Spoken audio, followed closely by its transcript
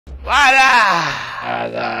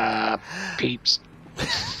Peeps.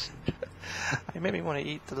 You made me want to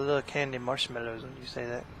eat the little candy marshmallows when you say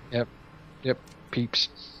that. Yep, peeps.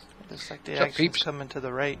 It's like the What's up, action's peeps? coming to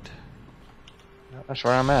the right. That's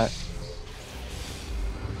where I'm at.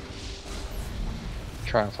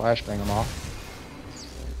 Try and flashbang them off.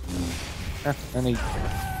 I need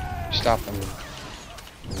to stop them.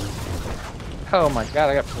 Oh my god,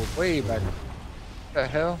 I got pulled way back. What the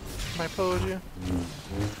hell? I pulled you.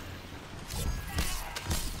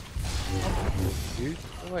 Dude,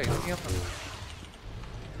 oh, wait, let me up.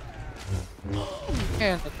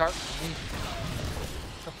 Man, the car for me.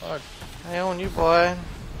 What the fuck? I own you, boy.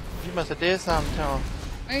 You must have did something to him.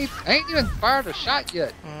 I ain't even fired a shot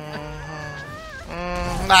yet.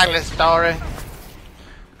 Ugly story.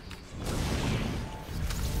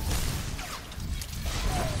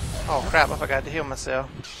 Oh crap, I forgot to heal myself.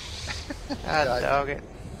 God dog it.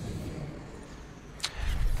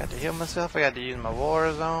 Got to heal myself, I got to use my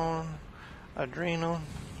war zone, adrenal.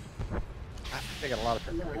 I think they got a lot of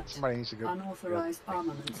people. Somebody needs to go. Unauthorized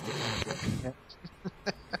armaments detected.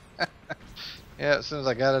 Yeah, as soon as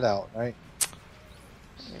I got it out, right?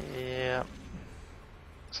 Yeah.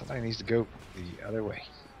 Somebody needs to go the other way.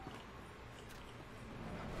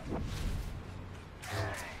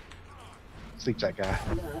 Sleeps that guy.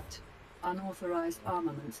 Alert. Unauthorized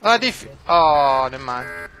armaments Oh, detected. oh, never mind.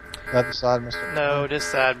 The other side, Mr. No, this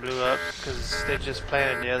side blew up because they just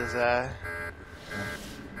planted the other side.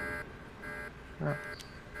 Yeah.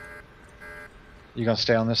 You gonna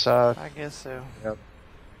stay on this side? I guess so. Yep.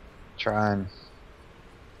 Try and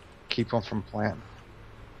keep them from planting.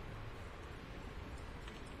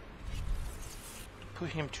 Put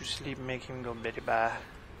him to sleep, make him go Betty bye.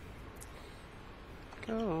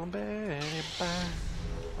 Go Betty bye.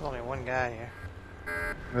 There's only one guy here.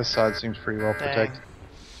 This side seems pretty well Dang. protected.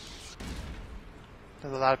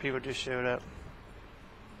 There's a lot of people just showed up.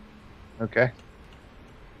 Okay.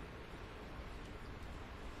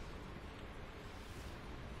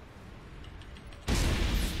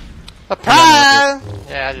 Surprise!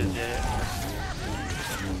 Yeah, I just did it.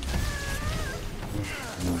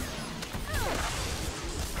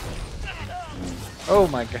 Oh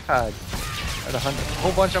my god. There's a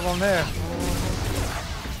whole bunch of them there.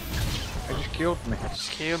 They just killed me.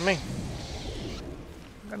 Just killed me.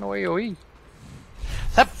 Got no AoE.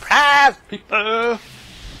 Surprise, people!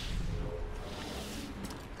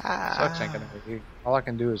 Sucks ain't gonna do. All I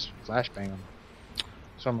can do is flashbang them.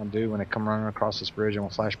 That's what I'm gonna do when they come running across this bridge. I'm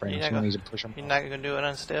gonna flashbang them. Someone needs to push them. You're not gonna do it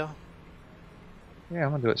on still? Yeah,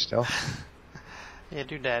 I'm gonna do it still. Yeah,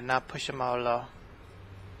 do that. Not push them all off.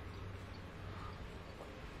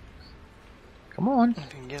 Come on. You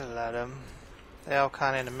can get a lot of them. They all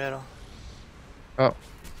kind of in the middle. Oh.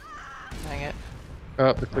 Dang it.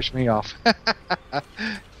 Oh, they pushed me off. I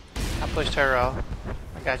pushed her off.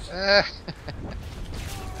 I got you.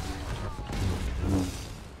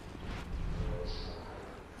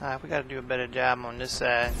 Alright, we gotta do a better job on this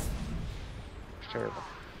side. It's terrible.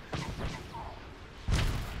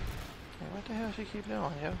 Hey, what the hell she keep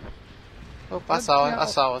doing, yo? Oh, I saw it. I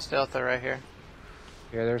saw a stealther right here.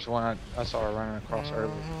 Yeah, there's one I saw her running across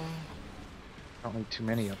earlier. Don't need too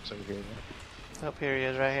many ups over here. Though. Up here he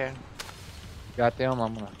is, right here. Got them.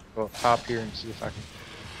 I'm gonna go up top here and see if I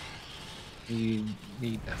can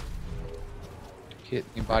need to hit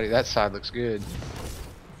anybody. That side looks good.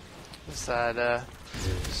 This side,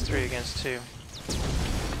 it's 3 against 2.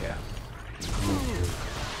 Yeah.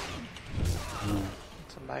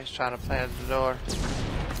 Somebody's trying to plant the door.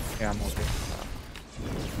 Yeah, I'm okay.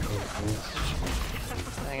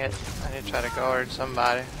 Dang it. I need to try to guard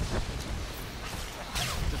somebody.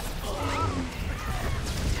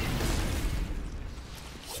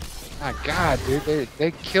 My god, dude, they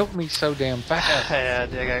killed me so damn fast. Yeah,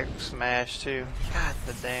 they got smashed too. God,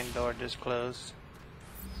 the dang door just closed.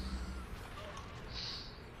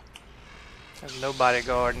 There's nobody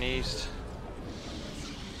guarding east.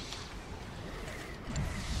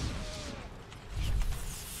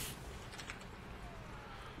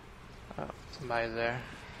 Oh, somebody's there.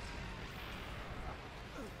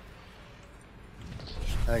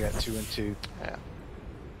 I got 2 and 2. Yeah.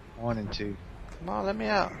 1 and 2. Come on, let me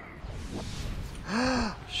out.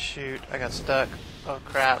 Shoot, I got stuck. Oh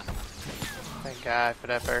crap. Thank God for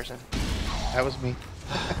that person. That was me.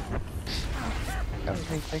 That was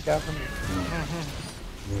me. Thank God for me.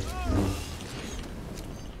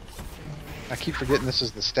 I keep forgetting this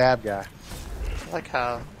is the stab guy. I like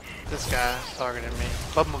how this guy targeted me.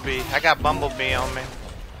 Bumblebee. I got Bumblebee on me.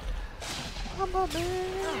 Bumblebee.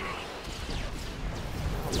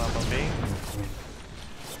 Oh, Bumblebee.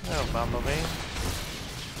 No, Bumblebee.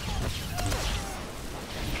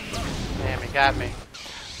 got me.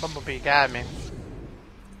 Bumblebee got me.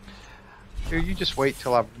 Dude, you just wait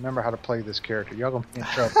till I remember how to play this character. Y'all gonna be in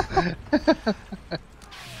trouble.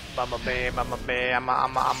 Bumblebee, Bumblebee, I'm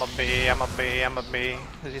a bee, I'm a bee, I'm a bee.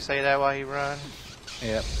 Did you say that while he run?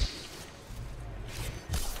 Yep.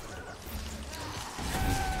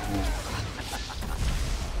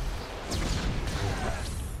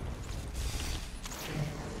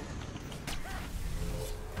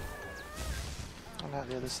 Not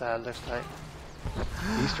the other side, looks like.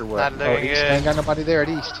 East or what? Not Oh, looking East. good. Ain't got nobody there at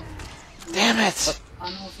East. Damn it!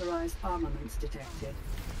 Unauthorized armaments detected.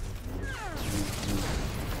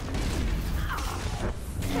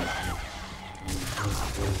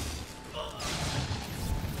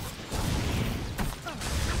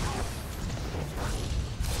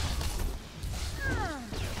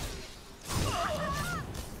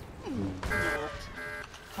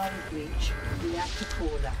 Hull breach. Reactor core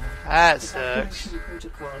level. That sucks. Evacuation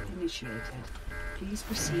protocol initiated. Please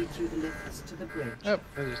proceed through the lifts to the bridge. Yep,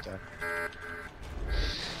 they just died.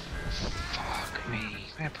 Fuck me.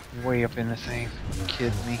 Man, put me way up in the thing. You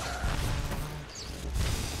kidding me?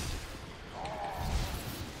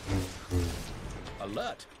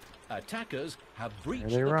 Alert! Attackers have breached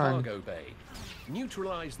There they the run. cargo bay.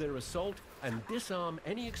 Neutralize their assault and disarm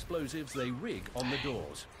any explosives they rig on the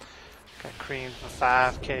doors. Got creamed for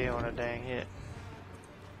 5K on a dang hit.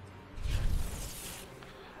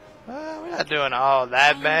 We're not doing all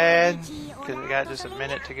that bad because we got just a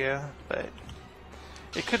minute to go, but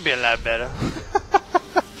it could be a lot better.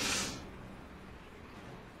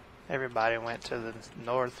 Everybody went to the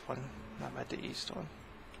north one, I'm at the east one.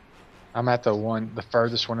 I'm at the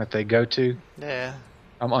furthest one that they go to. Yeah.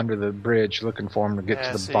 I'm under the bridge looking for them to get Yeah,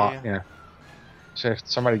 I to see the bottom. you. Yeah. So if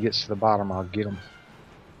somebody gets to the bottom, I'll get them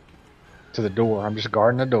to the door. I'm just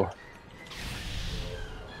guarding the door.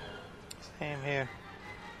 Same here.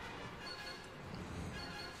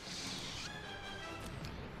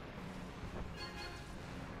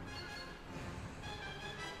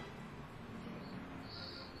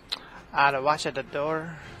 To watch at the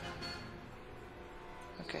door.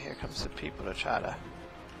 Okay, here comes the people to try to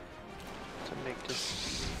make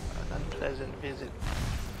this an unpleasant visit.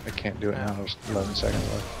 I can't do it now. There's 11 seconds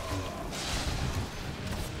left.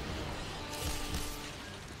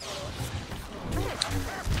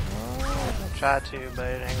 I'll try to, but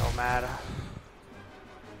it ain't gonna matter.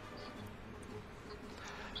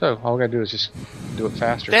 So all we gotta do is just do it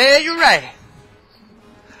faster. Yeah, you're right.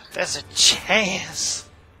 There's a chance.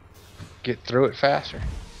 Get through it faster.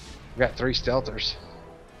 We got 3 stealthers.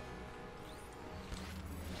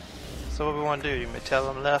 So what we want to do? You may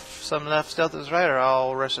tell them some left stealth is right, or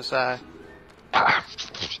all rush aside. I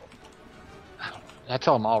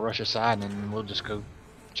tell them all rush aside, and then we'll just go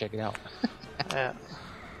check it out. Yeah.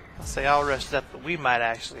 I'll say all rush left, but we might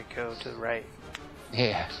actually go to the right.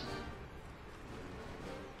 Yeah.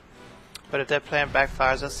 But if that plan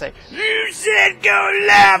backfires, they'll say, "You said go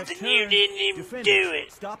left, and you didn't even do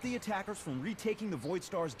it." Stop the attackers from retaking the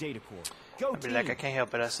Voidstar's data core. Go I'll be team. like, I can't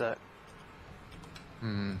help it, I suck.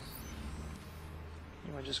 Hmm.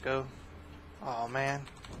 You wanna just go? Oh man.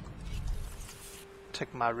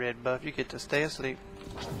 Took my red buff. You get to stay asleep.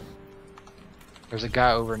 There's a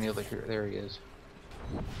guy over near here. There he is.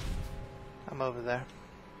 I'm over there.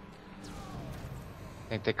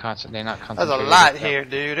 I think they're not There's concentrating. a lot here,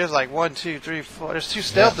 dude. There's like 1, 2, 3, 4. There's 2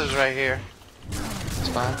 stealthers right here. It's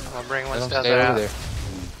fine. I'm gonna bring one Let them stealther stay over out. there.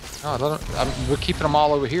 Oh, let them, we're keeping them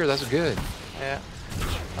all over here. That's good. Yeah.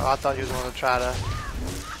 Oh, I thought you was gonna try to.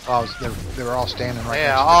 Oh, they were all standing right Yeah,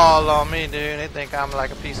 next to all on me, dude. They think I'm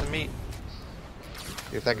like a piece of meat. me.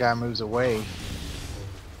 If that guy moves away,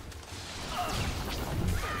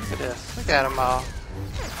 Look at this. Look at them all.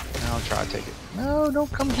 I'll try to take it. No,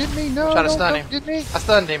 don't come get me. No, Try to don't stun come him. get me. I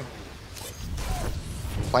stunned him.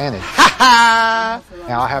 Planted. Ha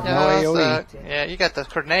Now I have no AoE. Yeah, you got the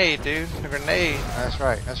grenade, dude. The grenade. That's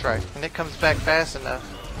right. That's right. And it comes back fast enough.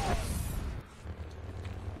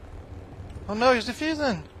 Oh no, he's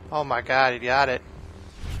defusing. Oh my god, he got it.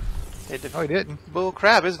 Oh, he didn't. Bull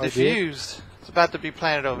crap, it's Oh, he did? defused. It's about to be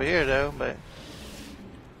planted over here though, but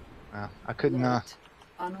Well, I couldn't. Alert.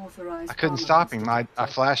 Unauthorized I couldn't stop him. armaments I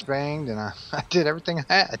detected. flashbanged and I did everything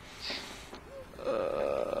I had.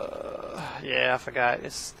 yeah, I forgot.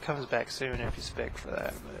 It comes back soon if you spec for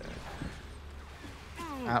that.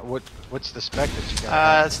 But What's the spec that you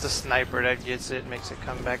got? it's the sniper that gets it, makes it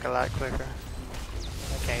come back a lot quicker.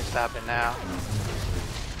 I can't stop it now.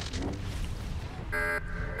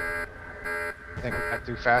 Think we got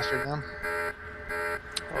through faster than them?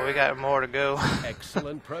 Well, we got more to go.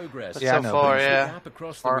 Excellent progress. But Yeah, I so know, far, Bridge the yeah. gap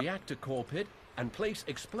across the reactor core pit and place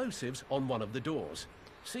explosives on one of the doors.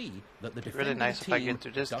 See that the It'd be really defending nice if I team get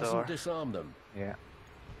through this doesn't door. disarm them. Yeah.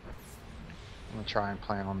 I'm gonna try and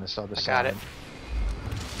plan on this other I side. got it.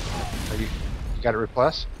 Are you got it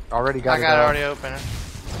replaced? Already got it. I got it already open.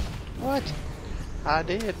 What? I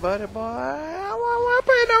did, buddy boy. I won't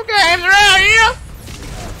play no games around here.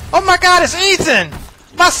 Oh my God, it's Ethan.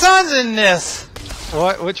 My son's in this.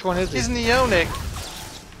 What? Which one is He's it? Neonic.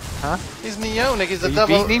 Huh? He's Neonic. He's a Are you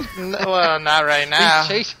double. beating him? Well, not right now.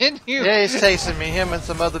 He's chasing you. Yeah, he's chasing me. Him and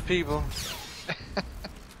some other people.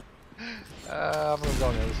 I'm gonna go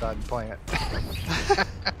on the other side and play it.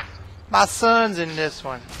 My son's in this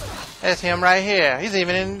one. That's him right here. He's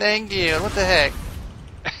even in the dang guild. What the heck?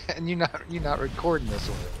 And you're not recording this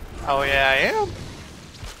one. Oh yeah, I am.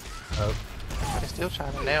 Oh. They're still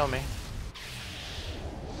trying to nail me.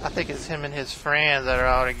 I think it's him and his friends that are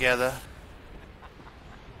all together.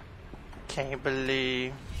 Can't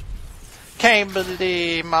believe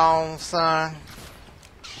my own son.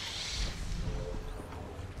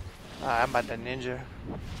 I'm about to ninja.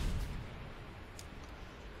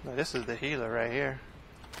 No, this is the healer right here.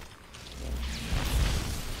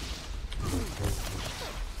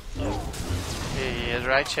 Here he is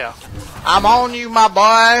right here. I'm on you, my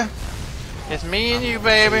boy. It's me and you,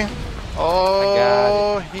 baby.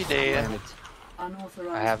 Oh, he dead. Damn it.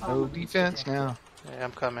 Unauthorized I have no armaments defense detected. now. Yeah,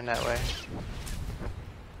 I'm coming that way.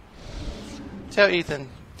 Tell Ethan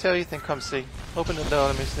come see. Open the door,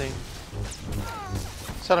 let me see.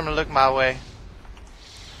 Tell him to look my way.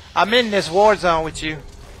 I'm in this war zone with you.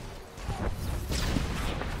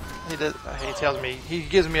 He tells me, he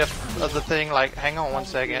gives me the thing like, hang on one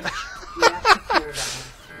second. Reactor clear level.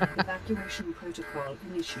 Evacuation protocol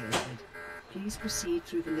initiated. Please proceed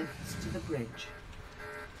through the lifts to the bridge.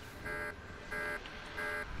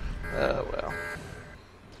 Oh well.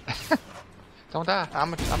 Don't die.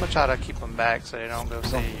 I'm gonna try to keep them back so they don't go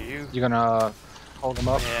see you. You gonna hold them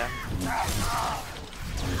up? Yeah.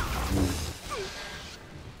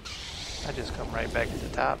 I just come right back to the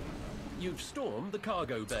top. You've stormed the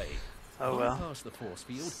cargo bay. Oh well. Bypass the force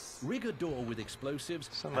field, rig a door with explosives,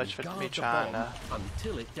 So much and for guard me the trying bomb to.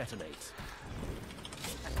 until it detonates.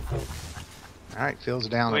 All right, Phil's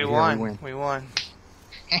down. We over won. Here. We won.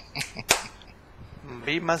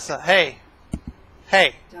 Beat my son. Hey.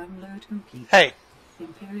 Hey. Download complete. Hey.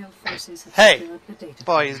 Imperial forces have Hey. secured the data.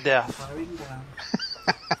 Boy, he's deaf. Firing down.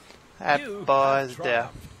 That You boy's have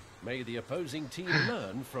deaf. triumphed. May the opposing team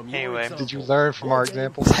learn from your Anyway. example. Did you learn from our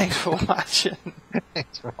example? Thanks for watching.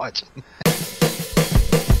 Thanks for watching.